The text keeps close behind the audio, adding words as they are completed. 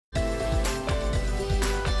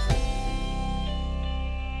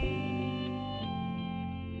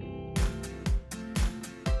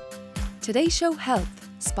Today's Show Health,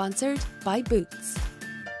 sponsored by Boots.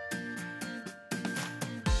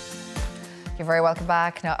 You're very welcome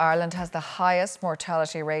back. Now, Ireland has the highest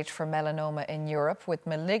mortality rate for melanoma in Europe, with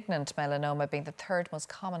malignant melanoma being the third most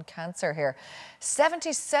common cancer here.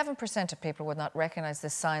 77% of people would not recognise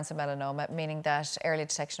the signs of melanoma, meaning that early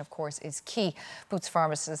detection, of course, is key. Boots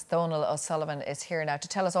pharmacist Donal O'Sullivan is here now to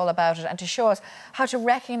tell us all about it and to show us how to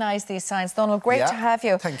recognise these signs. Donal, great to have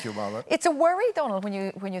you. Thank you, Mara. It's a worry, Donal,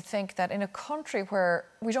 when you think that in a country where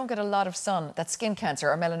we don't get a lot of sun, that skin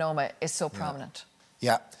cancer or melanoma is so prominent.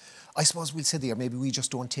 Yeah. I suppose we'll say there, maybe we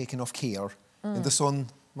just don't take enough care in the sun.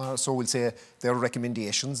 So we'll say there are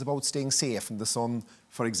recommendations about staying safe in the sun.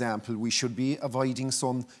 For example, we should be avoiding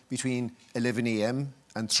sun between 11 a.m.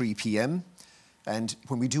 and 3 p.m. And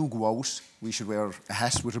when we do go out, we should wear a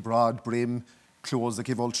hat with a broad brim, clothes that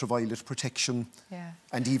give ultraviolet protection. Yeah.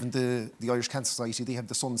 And even the Irish Cancer Society, they have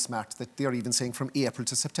the Sun Smart, that they're even saying from April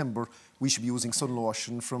to September, we should be using sun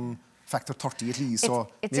lotion from factor 30 at least, so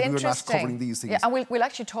maybe we're not covering these things. Yeah, and we'll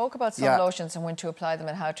actually talk about sun lotions and when to apply them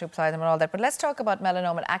and how to apply them and all that. But let's talk about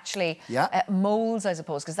melanoma and actually moles, I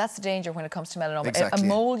suppose, because that's the danger when it comes to melanoma. Exactly. A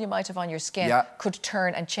mole you might have on your skin could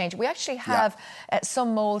turn and change. We actually have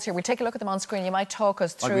some moles here. We'll take a look at them on screen. You might talk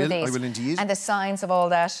us through these. I will indeed. And the signs of all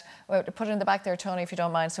that. Well, put it in the back there, Tony, if you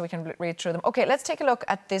don't mind, so we can read through them. OK, let's take a look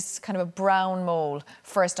at this kind of a brown mole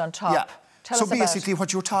first on top. Yeah. Tell us about it. So basically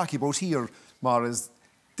what you're talking about here, Mara, is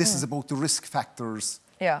this is about the risk factors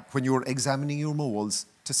when you're examining your moles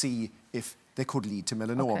to see if they could lead to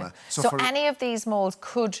melanoma. Okay. So any of these moles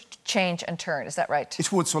could change and turn, is that right?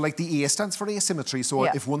 It would. So like the A stands for asymmetry. So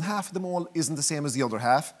if one half of the mole isn't the same as the other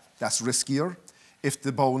half, that's riskier. If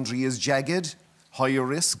the boundary is jagged, higher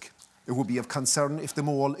risk. It would be of concern if the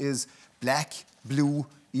mole is black, blue,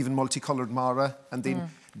 even multicoloured, Mara. And then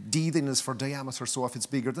D then is for diameter. So if it's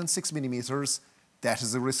bigger than 6 millimetres, that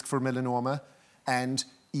is a risk for melanoma. And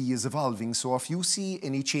E is evolving, so if you see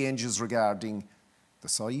any changes regarding the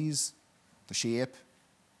size, the shape,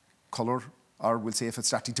 colour, or we'll say if it's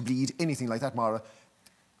starting to bleed, anything like that, Mara,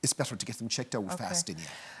 it's better to get them checked out fast in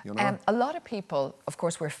you know? A lot of people, of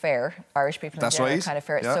course, we're fair. Irish people in general are kind of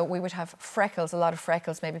fair. So we would have freckles, a lot of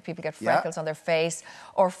freckles. Maybe people get freckles on their face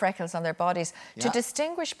or freckles on their bodies. To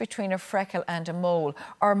distinguish between a freckle and a mole,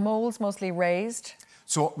 are moles mostly raised?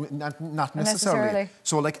 So, not necessarily.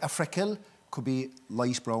 So, like a freckle could be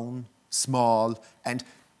light brown, small, and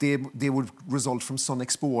they would result from sun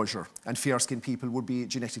exposure, and fair-skinned people would be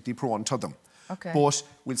genetically prone to them. Okay. But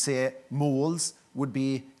we'll say moles would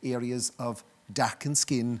be areas of darkened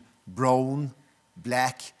skin, brown,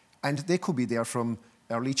 black, and they could be there from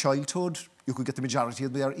early childhood. You could get the majority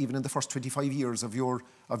of them there even in the first 25 years of your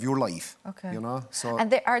life. Okay. You know. So.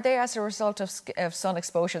 And are they as a result of sun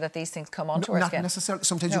exposure that these things come onto our skin? Not necessarily.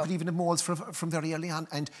 Sometimes you could even have moles from very early on,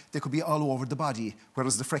 and they could be all over the body.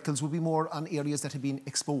 Whereas the freckles would be more on areas that have been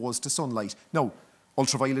exposed to sunlight. Now,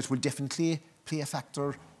 ultraviolet will definitely play a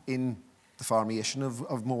factor in the formation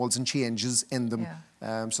of moles and changes in them.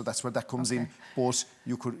 Yeah. So that's where that comes in. But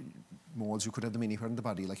moles, you could have them anywhere in the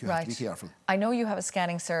body, like you have to be careful. I know you have a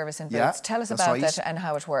scanning service in Boots. Tell us about that and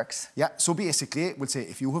how it works. Yeah, so basically, we'll say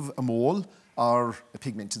if you have a mole or a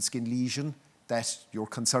pigmented skin lesion that you're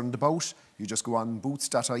concerned about, you just go on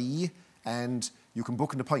boots.ie and you can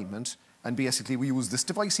book an appointment. And basically, we use this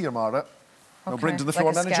device here, Mara. Now, Brendan, the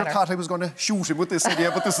floor manager, thought I was going to shoot him with this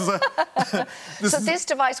idea, but this is a... this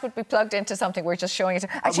device would be plugged into something. We're just showing it.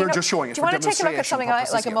 Actually, we're just showing it. Do you want to take a look at something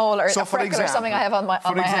like a mole or a freckle or something I have on my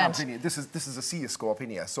hand? For example, this is a cystoscope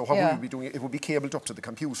in here. So how we would be doing it, it would be cabled up to the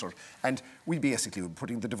computer. And we basically would be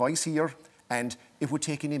putting the device here, and it would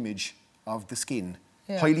take an image of the skin.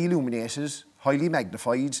 Highly illuminated, highly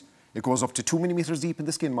magnified. It goes up to 2 millimetres deep in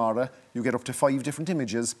the skin, Mara. You get up to 5 different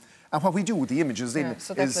images. And what we do with the images then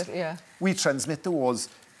is we transmit those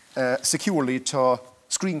securely to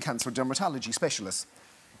screen cancer dermatology specialists.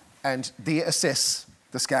 And they assess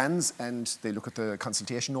the scans and they look at the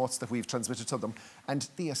consultation notes that we've transmitted to them. And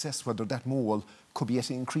they assess whether that mole could be at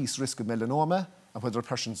increased risk of melanoma and whether a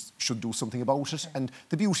person should do something about it. And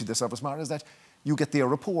the beauty of the service, Mara, is that you get their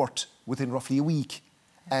report within roughly a week.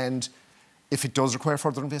 And if it does require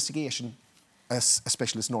further investigation, a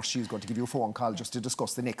specialist nurse, she's going to give you a phone call just to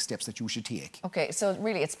discuss the next steps that you should take. OK, so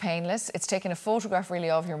really it's painless. It's taking a photograph really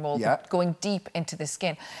of your mole, but going deep into the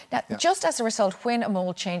skin. Now, just as a result, when a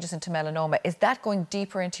mole changes into melanoma, is that going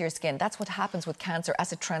deeper into your skin? That's what happens with cancer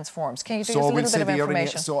as it transforms. Can you give us a little bit of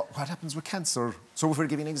information? So what happens with cancer, so if we're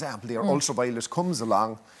giving an example there, ultraviolet comes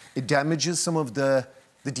along, it damages some of the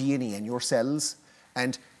DNA in your cells,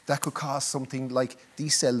 and that could cause something like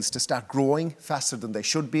these cells to start growing faster than they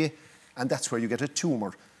should be, and that's where you get a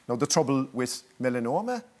tumour. Now, the trouble with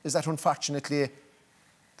melanoma is that, unfortunately,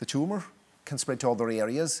 the tumour can spread to other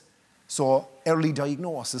areas. So early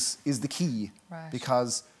diagnosis is the key,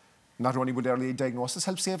 because not only would early diagnosis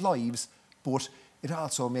help save lives, but it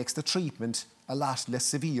also makes the treatment a lot less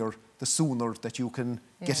severe the sooner that you can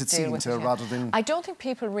get it seen to, rather than... I don't think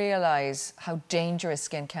people realise how dangerous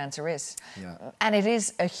skin cancer is. And it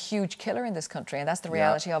is a huge killer in this country, and that's the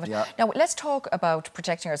reality of it. Now, let's talk about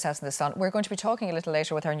protecting ourselves in the sun. We're going to be talking a little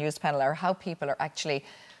later with our news panel about how people are actually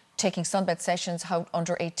taking sunbed sessions, how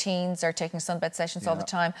under 18s are taking sunbed sessions all the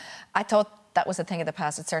time. I thought that was a thing of the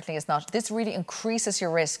past. It certainly is not. This really increases your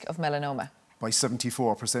risk of melanoma. By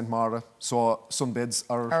 74%, Mara. So sunbeds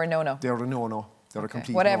are a no-no. They're a no-no. They're a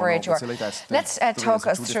complete whatever no-no. age you are. Like Let's talk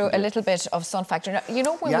us through a little bit of sun factor. Now, you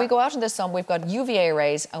know, when we go out in the sun, we've got UVA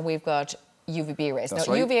rays and we've got UVB rays.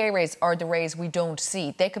 Now, UVA rays are the rays we don't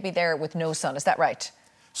see. They could be there with no sun. Is that right?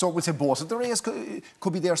 So we'll say both of the rays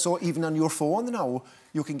could be there. So even on your phone now,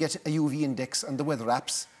 you can get a UV index on the weather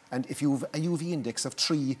apps. And if you have a UV index of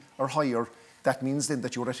 3 or higher, that means then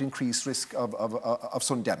that you're at increased risk of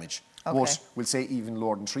sun damage. But we'll say even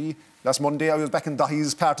lower than 3. Last Monday, I was back in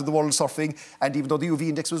Dahi's part of the world surfing, and even though the UV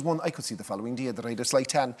index was 1, I could see the following day that I had a slight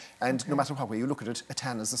tan. And no matter what way you look at it, a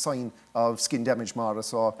tan is a sign of skin damage, Mara,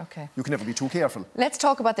 so you can never be too careful. Let's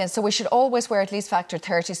talk about then. So we should always wear at least factor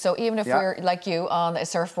 30. So even if we're, like you, on a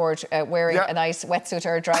surfboard wearing a nice wetsuit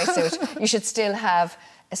or a dry suit, you should still have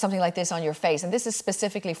something like this on your face. And this is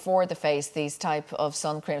specifically for the face, these type of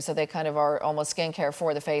sun creams. So they kind of are almost skincare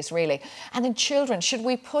for the face, really. And in children, should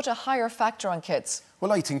we put a higher factor on kids?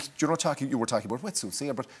 Well, I think, you were talking about wetsuits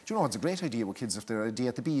here, but do you know what's a great idea with kids if they're a day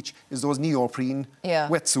at the beach is those neoprene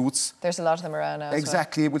wetsuits. There's a lot of them around now.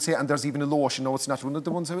 Exactly, I would say, and there's even a lotion. No, it's not one of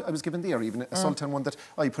the ones I was given there, even a sultan one that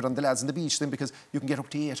I put on the lads on the beach then, because you can get up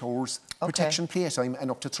to 8 hours protection playtime and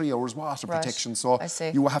up to 3 hours water protection. So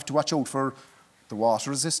you have to watch out for the water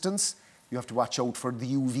resistance, you have to watch out for the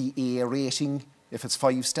UVA rating if it's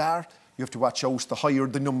 5-star, you have to watch out the higher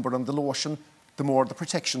the number on the lotion, the more the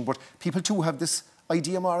protection. But people too have this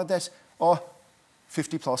idea, Mara, that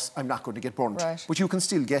 50 plus, I'm not going to get burnt. But you can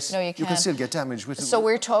still get you can still get damage with it. So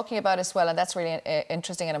we're talking about as well, and that's really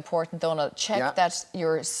interesting and important, Donal. Check that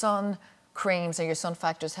your sun creams and your sun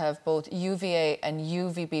factors have both UVA and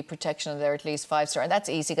UVB protection, and they're at least 5-star. And that's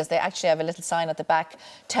easy because they actually have a little sign at the back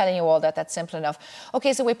telling you all that. That's simple enough.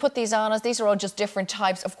 Okay, so we put these on us. These are all just different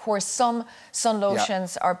types. Of course, some sun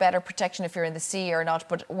lotions are better protection if you're in the sea or not,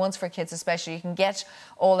 but ones for kids especially. You can get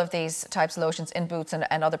all of these types of lotions in Boots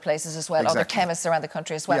and other places as well, other chemists around the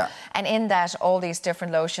country as well. And in that, all these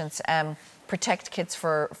different lotions protect kids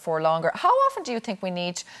for longer. How often do you think we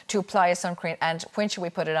need to apply a sun cream, and when should we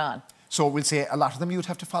put it on? So we'll say a lot of them you'd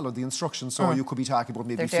have to follow the instructions. So you could be talking about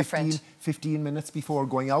maybe 15 minutes before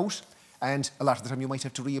going out. And a lot of the time you might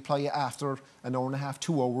have to reapply it after an hour and a half,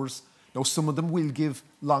 2 hours. Now, some of them will give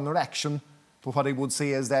longer action. But what I would say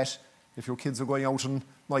is that if your kids are going out in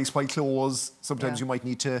nice white clothes, sometimes you might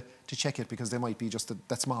need to check it because they might be just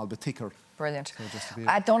that small bit thicker. Brilliant.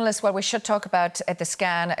 So Donal, as well, we should talk about the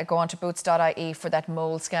scan. Go on to boots.ie for that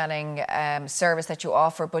mole scanning service that you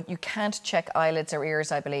offer, but you can't check eyelids or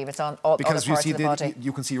ears, I believe. It's on all other parts of the body.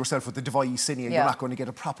 You can see yourself with the device in it. You're not going to get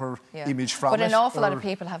a proper image from it. But an awful lot of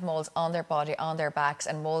people have moles on their body, on their backs,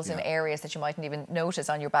 and moles in areas that you mightn't even notice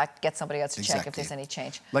on your back. Get somebody else to check if there's any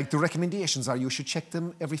change. Like the recommendations are you should check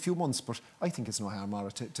them every few months, but I think it's no harm, Mara,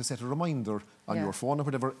 to set a reminder on your phone or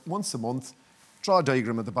whatever, once a month, draw a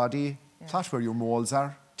diagram of the body, plot where your moles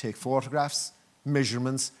are, take photographs,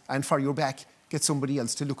 measurements, and for your back, get somebody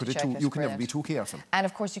else to look at it too. You can never be too careful. And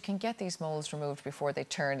of course, you can get these moles removed before they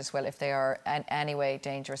turn as well if they are in any way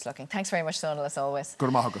dangerous looking. Thanks very much, Donal, as always.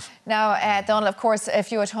 Good morning. Now, Donal, of course,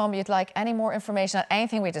 if you at home you'd like any more information on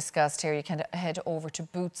anything we discussed here, you can head over to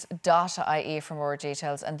boots.ie for more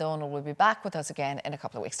details, and Donal will be back with us again in a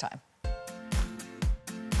couple of weeks' time.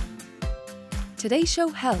 Today's Show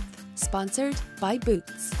Health, sponsored by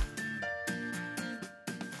Boots.